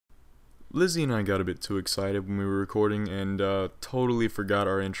Lizzie and I got a bit too excited when we were recording and totally forgot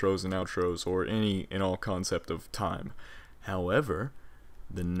our intros and outros or any and all concept of time. However,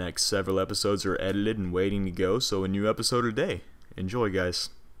 the next several episodes are edited and waiting to go, so a new episode a day. Enjoy, guys.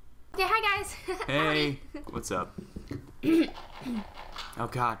 Okay, hi guys. Hey, what's up? Oh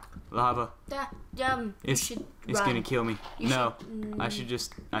God, lava! It's gonna kill me. I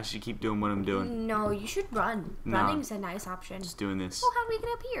should keep doing what I'm doing. No, you should run. No. Running's a nice option. Just doing this. Oh, how do we get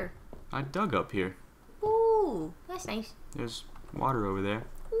up here? I dug up here. Ooh, that's nice. There's water over there.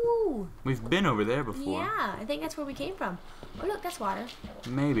 Ooh. We've been over there before. Yeah, I think that's where we came from. Oh look, that's water.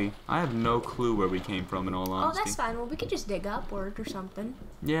 Maybe. I have no clue where we came from in all honesty. Oh, that's fine. Well, we could just dig upward or something.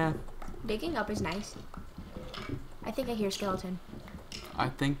 Yeah. Digging up is nice. I think I hear a skeleton. I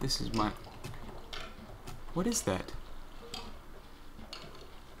think this is my... What is that?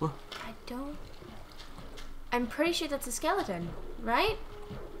 What? I don't... I'm pretty sure that's a skeleton, right?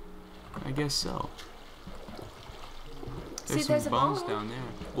 I guess so. See, there's some a bones bone. down there.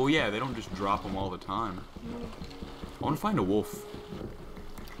 Well, yeah, they don't just drop them all the time. I want to find a wolf.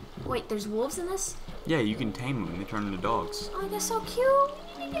 Wait, there's wolves in this? Yeah, you can tame them and they turn into dogs. Oh, they're so cute.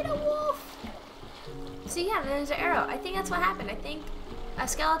 We need to get a wolf. See, yeah, there's an arrow. I think that's what happened. I think a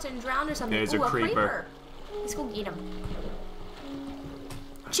skeleton drowned or something. There's Ooh, a creeper. Let's go get him.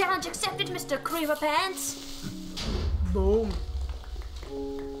 Challenge accepted, Mr. Creeper Pants. Boom.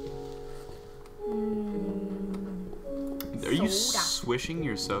 Are you swishing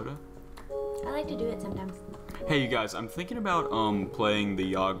your soda? I like to do it sometimes. Hey, you guys, I'm thinking about playing the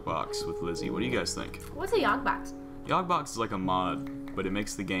Yog Box with Lizzie. What do you guys think? What's a Yog Box? Yog Box is like a mod, but it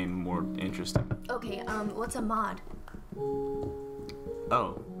makes the game more interesting. Okay, what's a mod?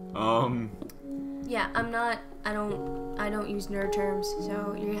 Oh, Yeah, I don't use nerd terms,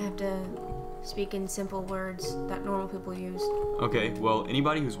 so you're gonna have to speak in simple words that normal people use. okay, well,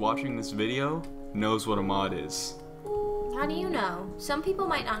 anybody who's watching this video knows what a mod is. How do you know? Some people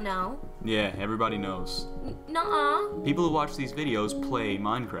might not know. Yeah, everybody knows. Nuh-uh. People who watch these videos play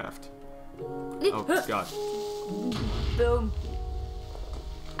Minecraft. Oh, God. Boom.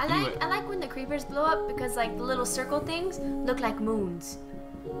 Anyway. I like when the creepers blow up because like the little circle things look like moons.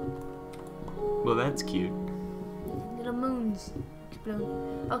 Well, that's cute. Little moons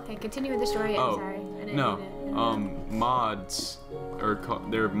explode. Okay, continue with the story. I'm sorry. I didn't No. mean it. Mods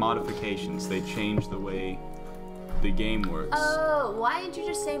they're modifications. They change the way the game works. Oh, why didn't you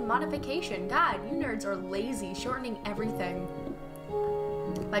just say modification? God, you nerds are lazy, shortening everything.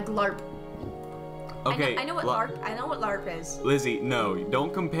 Like LARP. Okay. I know what LARP. I know what LARP is. Lizzie, no,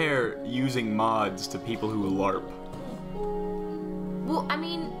 don't compare using mods to people who LARP. Well, I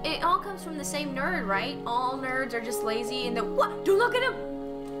mean, it all comes from the same nerd, right? All nerds are just lazy and what? Don't look at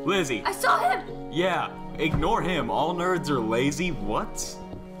him! Lizzie. I saw him! Yeah, ignore him. All nerds are lazy. What?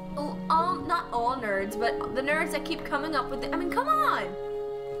 Oh, not all nerds, but the nerds that keep coming up with it. I mean, come on!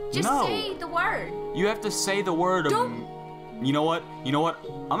 Just No. say the word. You have to say the word. Don't. You know what? You know what?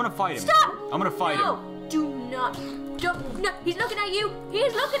 I'm gonna fight him. Stop! I'm gonna fight him. No, do not. Don't. No, he's looking at you.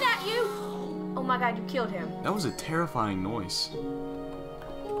 He's looking at you. Oh my God, you killed him. That was a terrifying noise.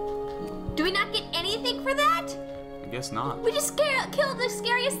 Do we not get anything for that? I guess not. We just killed the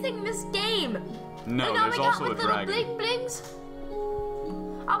scariest thing in this game. No, and all there's we got also a with little dragon. bling blings.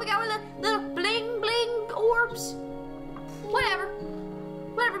 All we got were little bling bling orbs. Whatever.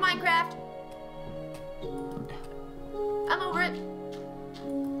 Whatever, Minecraft. I'm over it.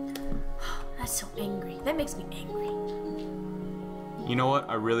 That's so angry. That makes me angry. You know what?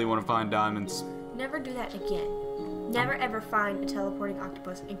 I really want to find diamonds. Never do that again. Never ever find a teleporting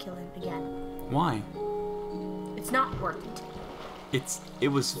octopus and kill him again. Why? It's not worth it. It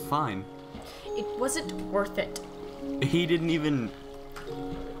was fine. It wasn't worth it. He didn't even...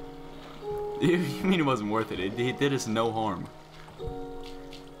 You mean it wasn't worth it? It did us no harm.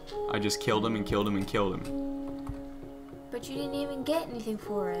 I just killed him and killed him and killed him. But you didn't even get anything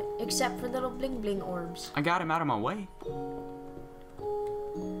for it, except for little bling bling orbs. I got him out of my way.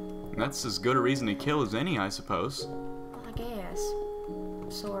 That's as good a reason to kill as any, I suppose. Well, I guess.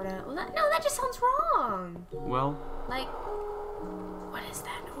 Sorta. Well, no, that just sounds wrong. Well... Like, what is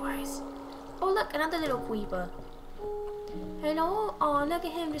that noise? Oh, look, another little creeper. Hello? Oh, look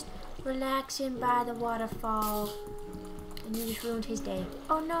at him just relaxing by the waterfall. And you just ruined his day.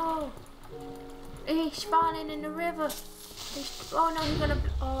 Oh, no. He's falling in the river. Oh, no, he's gonna...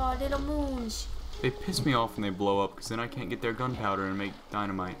 Oh, little moons. They piss me off when they blow up, because then I can't get their gunpowder and make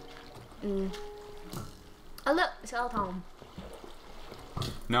dynamite. Oh, look, skeleton.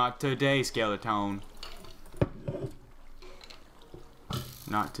 Not today, skeleton.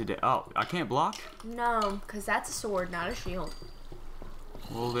 Not today. Oh, I can't block? No, because that's a sword, not a shield.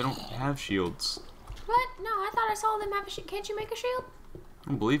 Well, they don't have shields. What? No, I thought I saw them have a shield. Can't you make a shield? I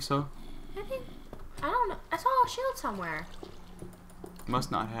don't believe so. I don't know. I saw a shield somewhere.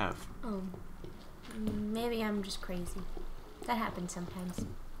 Must not have. Oh. Maybe I'm just crazy. That happens sometimes.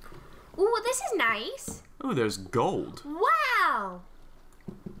 Ooh, this is nice. Ooh, there's gold. Wow.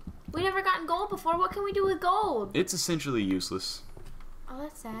 We never gotten gold before. What can we do with gold? It's essentially useless. Oh,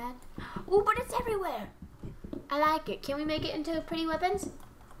 that's sad. Ooh, but it's everywhere. I like it. Can we make it into pretty weapons?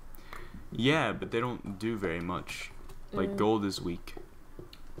 Yeah, but they don't do very much. Like, gold is weak.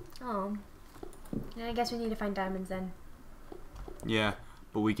 Oh. And I guess we need to find diamonds then. Yeah,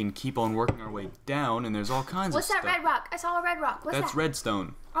 but we can keep on working our way down, and there's all kinds of stuff. What's that red rock? I saw a red rock. What's that? That's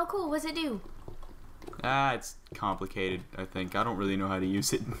redstone. Oh, cool. What's it do? It's complicated, I think. I don't really know how to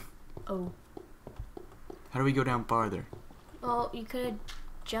use it. Oh. How do we go down farther? Well, you could have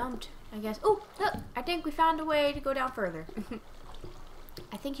jumped, I guess. Oh, look. I think we found a way to go down further.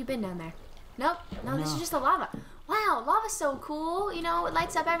 I think you've been down there. Nope. No, this is just the lava. Wow, lava's so cool. You know, it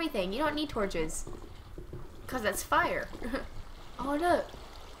lights up everything. You don't need torches. Because that's fire. Oh, look.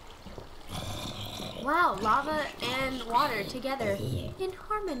 Wow, lava and water together in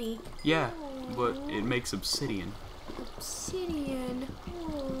harmony. Yeah, but it makes obsidian. Obsidian.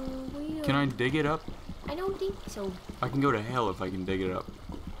 Oh, we don't... Can I dig it up? I don't think so. I can go to hell if I can dig it up.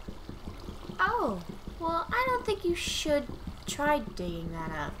 Oh, well, I don't think you should try digging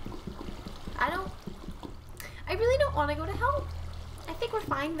that up. I really don't want to go to hell. I think we're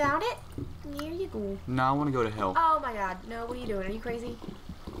fine without it. Here you go. No, I want to go to hell. Oh my god, no, what are you doing? Are you crazy?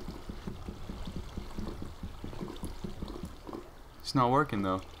 It's not working,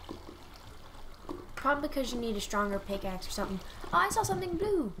 though. Probably because you need a stronger pickaxe or something. Oh, I saw something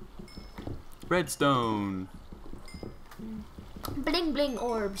blue. Redstone. Bling bling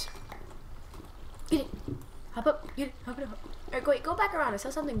orbs. Get it. Hop up. Get it. Hop it up. Alright, wait, go back around. I saw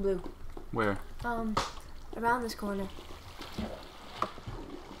something blue. Where? Around this corner.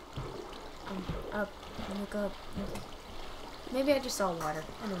 Up. Look up. Maybe I just saw water.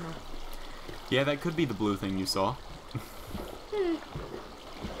 I don't know. Yeah, that could be the blue thing you saw.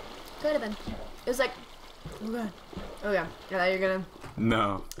 Could have been. It was like, oh god. Oh yeah. I thought you were gonna.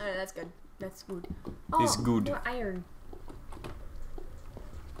 No. Alright, that's good. That's good. Oh, It's good. More iron.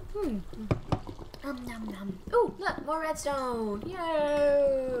 Nom nom. Ooh, look, more redstone. Yay!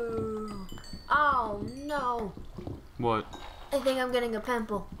 Oh no. What? I think I'm getting a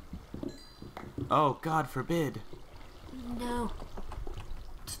pimple. Oh, God forbid. No.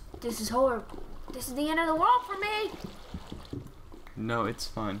 This is horrible. This is the end of the world for me. No, it's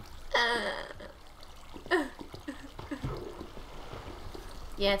fine.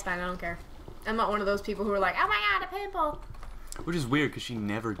 Yeah, it's fine. I don't care. I'm not one of those people who are like, oh my god, a pimple. Which is weird because she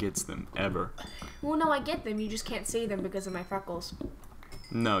never gets them, ever. Well, no, I get them. You just can't see them because of my freckles.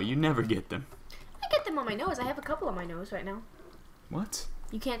 No, you never get them. I get them on my nose. I have a couple on my nose right now. What?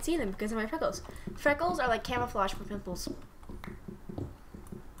 You can't see them because of my freckles. Freckles are like camouflage for pimples.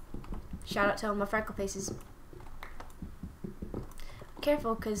 Shout out to all my freckle faces.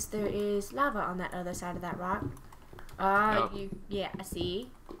 Careful, because there is lava on that other side of that rock. Yeah, I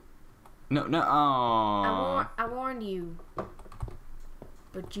see. No, no, oh. I warned you.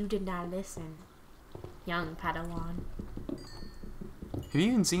 But you did not listen, young Padawan. Have you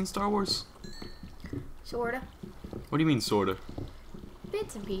even seen Star Wars? Sorta. What do you mean, sorta?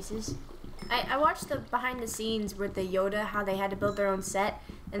 Bits and pieces. I watched the behind the scenes with the Yoda, how they had to build their own set,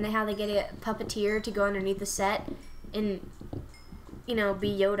 and how they get a puppeteer to go underneath the set and, you know, be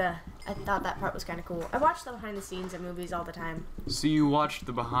Yoda. I thought that part was kind of cool. I watch the behind the scenes of movies all the time. So you watched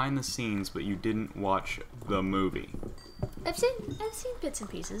the behind the scenes, but you didn't watch the movie. I've seen bits and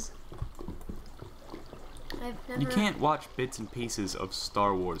pieces. I've never... You can't watch bits and pieces of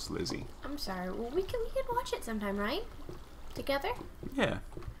Star Wars, Lizzie. I'm sorry. Well, we can watch it sometime, right? Together? Yeah.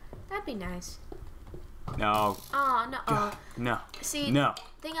 That'd be nice. No. Oh, no. God, no. See, no.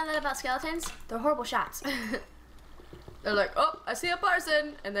 Thing I love about skeletons, they're horrible shots. They're like, oh, I see a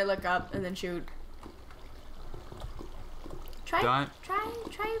person, and they look up and then shoot. Try.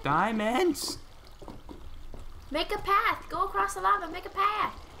 Diamonds. Make a path. Go across the lava. Make a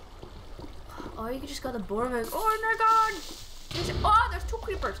path. Or you could just go to the bottom and oh my god! There's two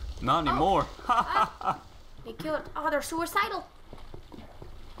creepers. Not anymore. They killed. Oh, they're suicidal.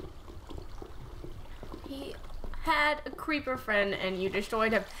 He had a creeper friend and you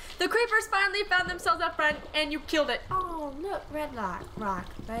destroyed him. The creepers finally found themselves a friend and you killed it. Oh, look, rock,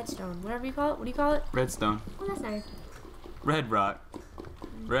 redstone, whatever you call it. What do you call it? Redstone. Oh, that's nice. Red rock.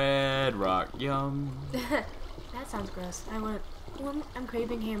 Red rock. Yum. That sounds gross. I'm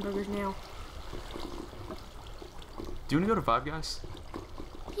craving hamburgers now. Do you want to go to Five Guys?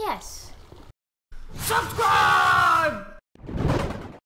 Yes. Subscribe!